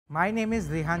My name is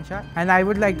Rehan Shah and I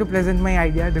would like to present my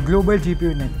idea, the global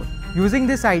GPU network. Using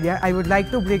this idea, I would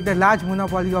like to break the large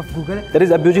monopoly of Google. That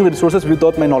is abusing the resources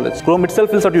without my knowledge. Chrome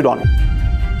itself will shut you down.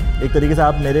 एक तरीके से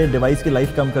आप मेरे device की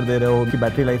life कम कर दे रहे हो, की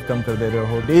बैटरी लाइफ कम कर दे रहे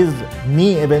हो. Is me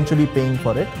eventually paying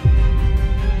for it?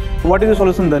 What is the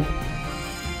solution then?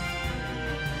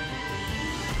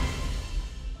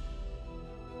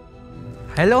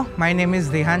 Hello, my name is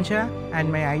Rehan Shah and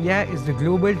my idea is the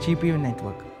global GPU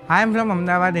network. I am from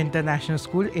Ahmedabad International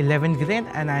School, 11th grade,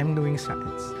 and I am doing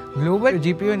science. Global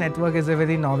GPU network is a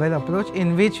very novel approach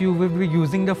in which you will be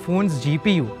using the phone's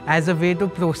GPU as a way to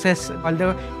process all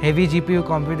the heavy GPU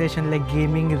computation like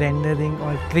gaming, rendering,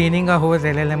 or training a whole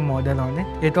LLM model on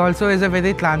it. It also is a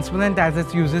very transparent as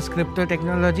it uses crypto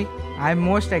technology. I am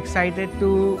most excited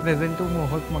to present to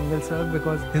Mohak Mangal sir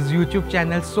because his YouTube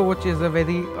channel Soch is a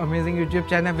very amazing YouTube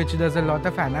channel which does a lot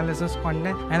of analysis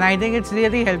content, and I think it's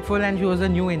really helpful and shows a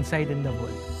new insight in the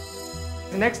world.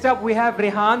 Next up we have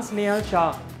Rehan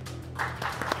Shah.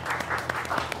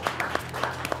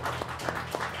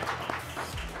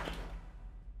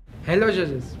 Hello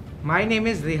judges, my name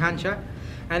is Rehan Shah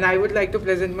and I would like to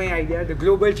present my idea, the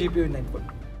global GPU network.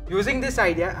 Using this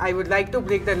idea, I would like to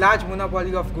break the large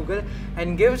monopoly of Google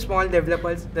and give small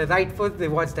developers the rightful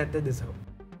rewards that they deserve.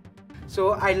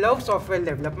 So I love software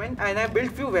development and I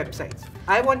built few websites.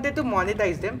 I wanted to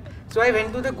monetize them, so I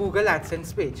went to the Google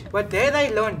AdSense page. But there I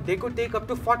learned they could take up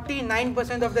to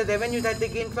 49% of the revenue that they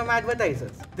gain from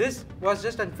advertisers. This was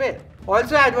just unfair.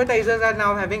 Also, advertisers are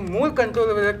now having more control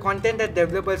over the content that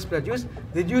developers produce,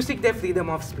 reducing their freedom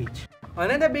of speech.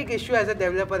 Another big issue as a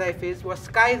developer I faced was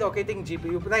skyrocketing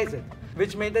GPU prices,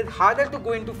 which made it harder to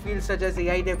go into fields such as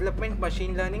AI development,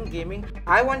 machine learning, gaming.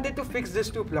 I wanted to fix these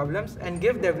two problems and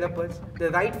give developers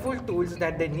the rightful tools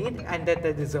that they need and that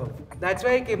they deserve. That's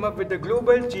why I came up with the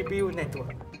global GPU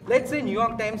network. Let's say New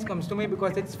York Times comes to me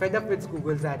because it's fed up with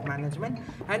Google's ad management,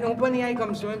 and OpenAI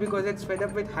comes to me because it's fed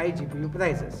up with high GPU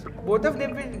prices. Both of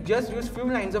them will just use few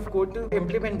lines of code to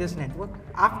implement this network.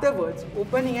 Afterwards,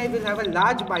 OpenAI will have a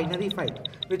large binary file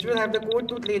which will have the code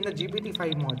to train the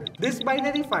GPT-5 model. This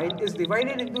binary file is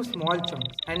divided into small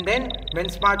chunks, and then when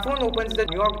smartphone opens the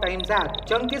New York Times app,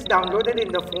 chunk is downloaded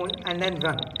in the phone and then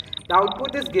run. The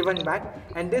output is given back,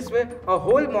 and this way a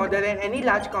whole model and any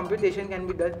large computation can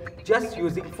be done just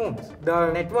using phones.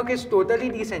 The network is totally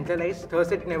decentralized,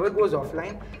 thus it never goes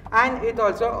offline, and it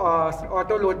also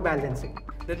auto load balancing.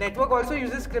 The network also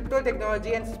uses crypto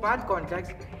technology and smart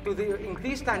contracts to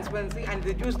increase transparency and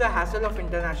reduce the hassle of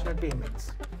international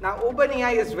payments. Now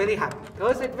OpenAI is very happy,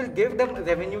 thus it will give them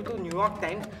revenue to New York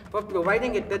Times for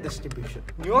providing it the distribution.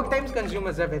 New York Times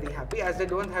consumers are very happy as they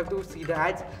don't have to see the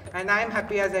ads, and I am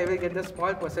happy as I will get the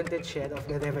small percentage share of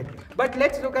the revenue. But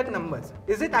let's look at numbers.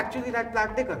 Is it actually that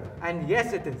practical? And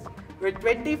yes, it is. With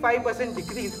 25%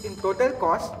 decrease in total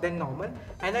cost than normal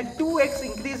and a 2x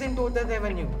increase in total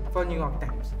revenue for New York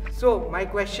Times. So my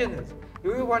question is, do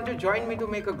you want to join me to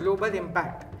make a global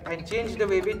impact and change the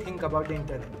way we think about the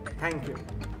internet? Thank you.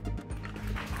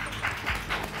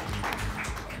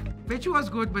 Which was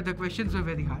good, but the questions were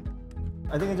very hard.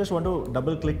 I think I just want to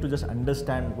double click to just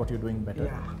understand what you're doing better.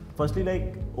 Yeah. Firstly,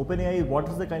 like OpenAI, what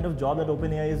is the kind of job that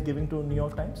OpenAI is giving to New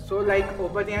York Times? So like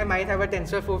OpenAI might have a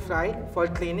TensorFlow file for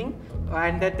cleaning,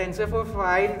 and that TensorFlow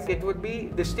files, it would be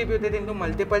distributed into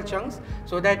multiple chunks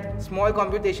so that small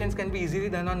computations can be easily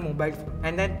done on mobile phone,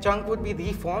 and that chunk would be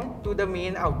reformed to the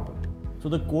main output. So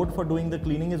the code for doing the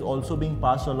cleaning is also being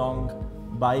passed along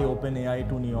by OpenAI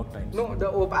to New York Times?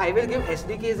 No, I will give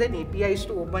SDKs and APIs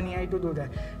to OpenAI to do that.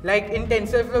 Like in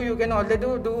TensorFlow, you can already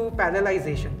do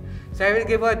parallelization. So I will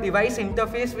give a device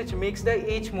interface which makes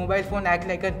each mobile phone act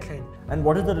like a thread. And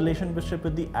what is the relationship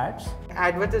with the ads?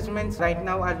 Advertisements right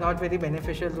now are not very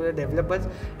beneficial to the developers,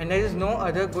 and there is no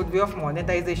other good way of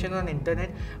monetization on internet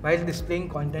while displaying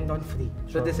content on free.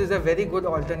 So this is a very good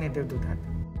alternative to that.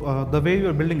 The way you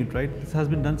are building it, right? This has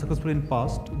been done successfully in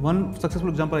past. One successful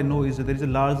example I know is that there is a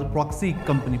large proxy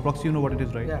company. Proxy, you know what it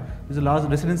is, right? Yeah. There's a large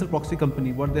residential proxy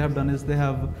company. What they have done is they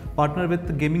have partnered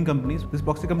with gaming companies. This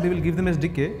proxy company will give them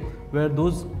SDK where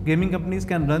those gaming companies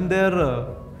can run their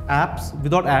apps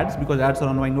without ads, because ads are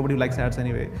annoying. Nobody likes ads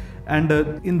anyway. And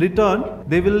in return,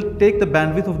 they will take the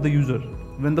bandwidth of the user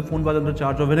when the phone was under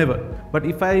charge or whenever. But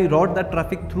if I route that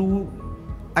traffic through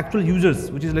actual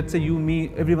users, which is let's say you, me,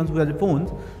 everyone who has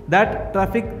phones, that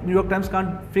traffic New York Times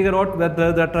can't figure out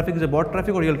whether that traffic is a bot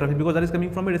traffic or real traffic, because that is coming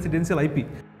from a residential IP.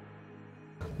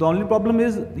 The only problem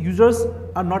is users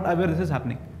are not aware this is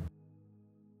happening.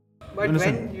 But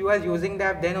when you are using the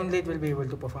app, then only it will be able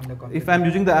to perform the computation. If I am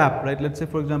using the app, right, let's say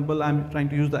for example I am trying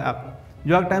to use the app.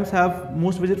 New York Times have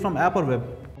most visit from app or web?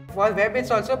 For web,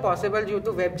 it's also possible due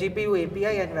to Web GPU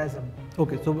API and WASM.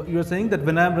 Okay, so you are saying that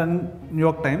when I am running New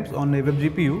York Times on a web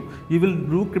GPU, you will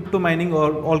do crypto mining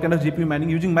or all kind of GPU mining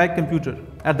using my computer.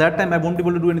 At that time, I won't be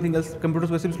able to do anything else.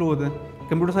 Computers were slow.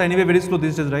 Computers are anyway very slow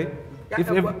these days, right?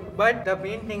 Yeah, but the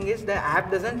main thing is the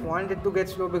app doesn't want it to get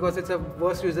slow because it's a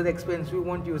worse user experience. You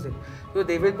won't use it. So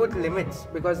they will put limits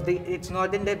because it's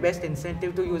not in their best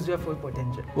incentive to use your full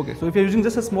potential. Okay, so if you're using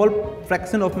just a small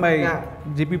fraction of my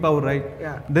GPU power, right?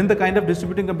 Yeah. Then the kind of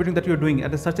distributed computing that you're doing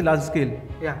at such a large scale,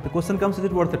 yeah. The question comes, is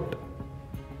it worth it?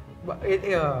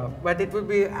 But it would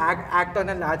be act on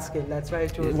a large scale. That's why I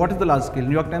chose. What is the large scale?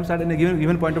 New York Times had in a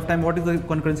given point of time, what is the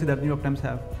concurrency that New York Times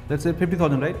have? Let's say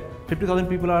 50,000, right? 50,000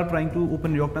 people are trying to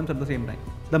open New York Times at the same time.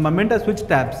 The moment I switch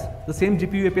tabs, the same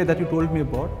GPU API that you told me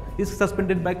about is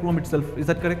suspended by Chrome itself. Is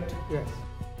that correct? Yes.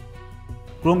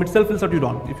 Chrome itself will shut you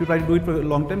down. If you try to do it for a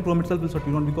long time, Chrome itself will shut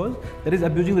you down because there is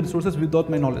abusing the resources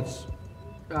without my knowledge.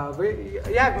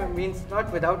 Yeah, means not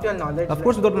without your knowledge. Of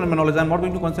course, without my knowledge, I'm not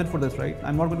going to consent for this, right?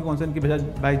 I'm not going to consent कि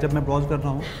भाई जब मैं browse कर रहा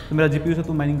हूँ तो मेरा GPU से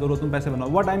तुम mining करो, तुम पैसे बनाओ.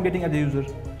 What I'm getting as a user,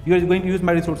 you are going to use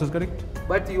my resources, correct?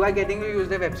 But you are getting to use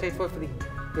the website for free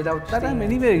without. That I'm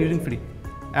anyway using free.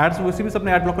 Ads वैसे भी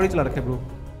सबने ad blocker ही चला रखे bro.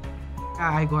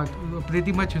 I got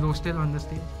pretty much roasted on the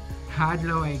stage. Hard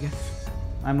love, I guess.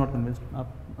 I'm not convinced. आप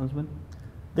Anshuman?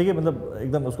 देखिए मतलब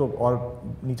एकदम उसको और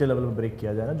नीचे लेवल पे ब्रेक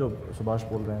किया जाए ना, जो सुभाष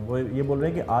बोल रहे हैं वो ये बोल रहे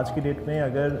हैं कि आज की डेट में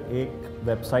अगर एक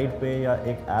वेबसाइट पे या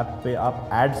एक ऐप पे आप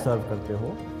एड सर्व करते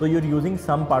हो तो you are using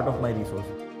some part of my resource.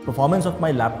 Performance of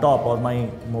my laptop और my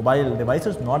mobile device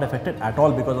is not affected at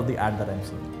all because of the add that I am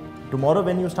seeing. Tomorrow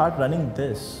when you start running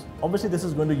this, obviously this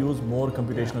is going to use more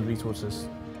computational resources.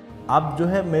 आप जो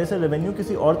है मेरे से revenue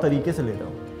किसी और तरीके से ले रहे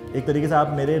हो. एक तरीके से आप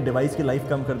मेरे डिवाइस की लाइफ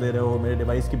कम कर दे रहे हो, मेरे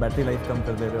डिवाइस की बैटरी लाइफ कम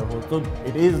कर दे रहे हो, तो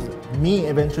it is me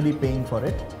eventually paying for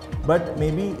it, but may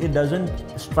be it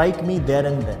doesn't strike me there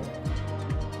and then.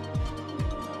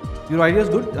 Your idea is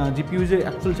good. GPU is an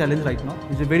actual challenge right now.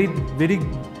 It's a very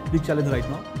big challenge right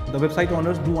now. The website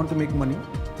owners do want to make money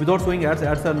without showing ads.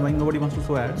 Ads are annoying. Nobody wants to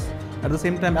show ads. At the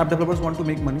same time, app developers want to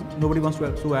make money. Nobody wants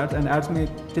to show ads, and ads में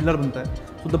चिल्लर बनता है.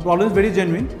 So the problem is very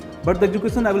genuine. But the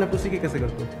education I will have to see कि कैसे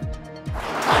करते हो.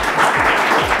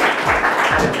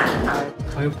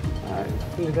 A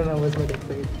little nervous but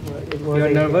excited.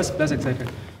 You're nervous plus excited.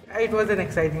 It was an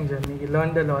exciting journey. We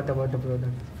learned a lot about the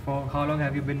product. For how long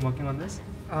have you been working on this?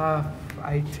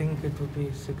 I think it would be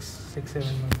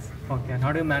 6-7 months. Okay, and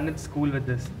how do you manage school with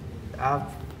this?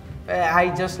 I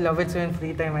just love it, so in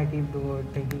free time I keep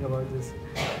thinking about this.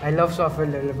 I love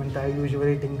software development. I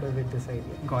usually tinker with this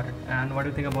idea. Got it. And what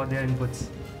do you think about their inputs?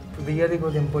 Really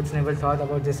good inputs. Never thought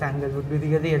about this angle. Would be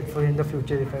really helpful in the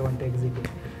future if I want to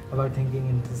execute. About thinking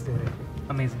in this direction.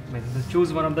 Amazing, amazing. So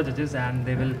choose one of the judges and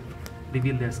they will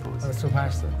reveal their scores.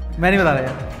 Subhash sir. मैं नहीं बता रहा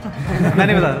यार. मैं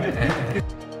नहीं बता रहा.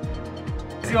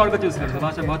 किसी और को चूज कर.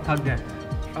 सुभाष मैं बहुत थक गया.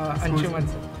 Anshuman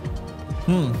sir.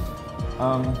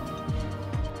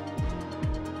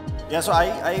 Yeah, so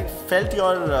I felt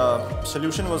your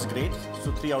solution was great.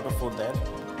 So 3 out of 4 there.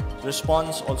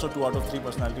 Response also 2 out of 3.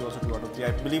 Personality also 2 out of 3.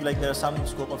 I believe like there is some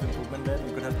scope of improvement there.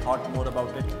 You could have thought more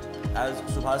about it. As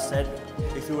Subhash said,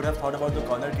 if you would have thought about the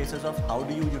corner cases of how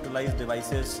do you utilize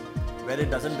devices where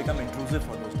it doesn't become intrusive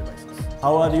for those devices.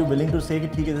 How are you willing to say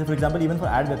that, for example, even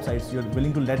for ad websites, you're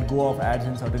willing to let go of ads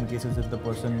in certain cases if the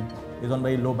person is on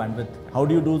very low bandwidth. How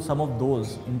do you do some of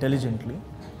those intelligently?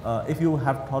 If you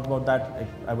have thought about that,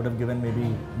 I would have given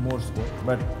maybe more score,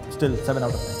 but still 7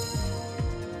 out of 10.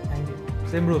 Thank you.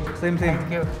 Same bro, same.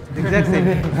 Thank you. The exact same.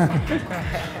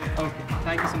 Okay,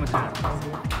 thank you so much.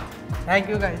 Thank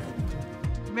you guys.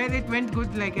 Well, it went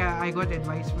good. Like I got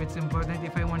advice, which is important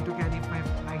if I want to carry my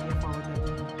idea forward.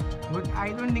 But I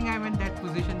don't think I'm in that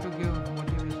position to give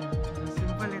motivation. Just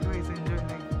simple advice, enjoy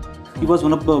life. He was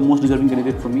one of the most deserving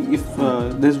candidates for me. If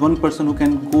there's one person who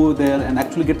can go there and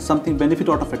actually get something benefit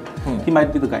out of it, he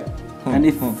might be the guy. And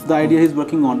if the idea he's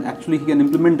working on, actually he can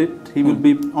implement it, he will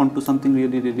be onto something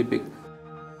really, really big.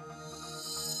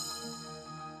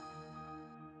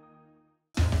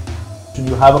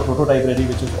 You have a prototype ready,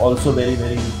 which is also very,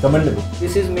 very commendable.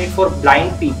 This is made for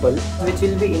blind people, which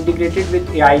will be integrated with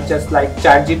AI just like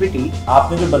ChatGPT.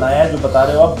 आपने जो बनाया है, जो बता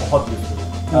रहे हो आप, बहुत useful.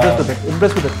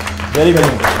 Impressed with it. Very, very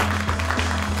impressive.